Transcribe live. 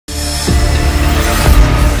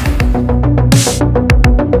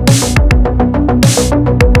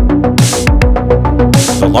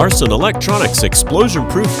Larson Electronics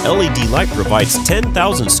explosion-proof LED light provides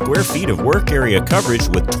 10,000 square feet of work area coverage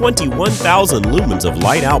with 21,000 lumens of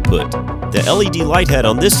light output. The LED light head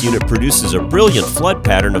on this unit produces a brilliant flood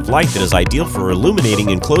pattern of light that is ideal for illuminating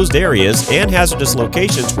enclosed areas and hazardous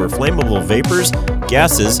locations where flammable vapors,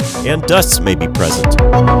 gases, and dusts may be present.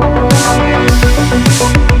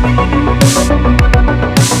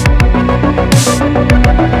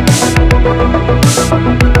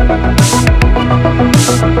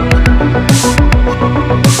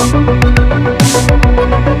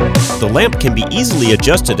 The lamp can be easily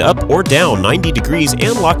adjusted up or down 90 degrees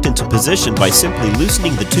and locked into position by simply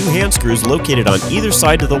loosening the two hand screws located on either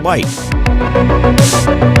side of the light.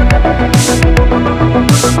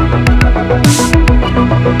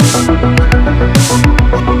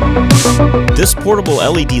 This portable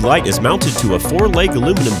LED light is mounted to a 4-leg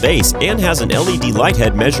aluminum base and has an LED light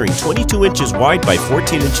head measuring 22 inches wide by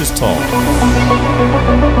 14 inches tall.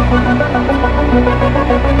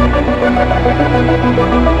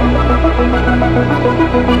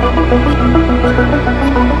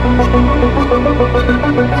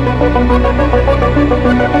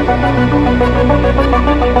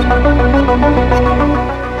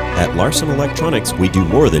 At Larson Electronics, we do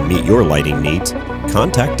more than meet your lighting needs.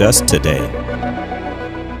 Contact us today.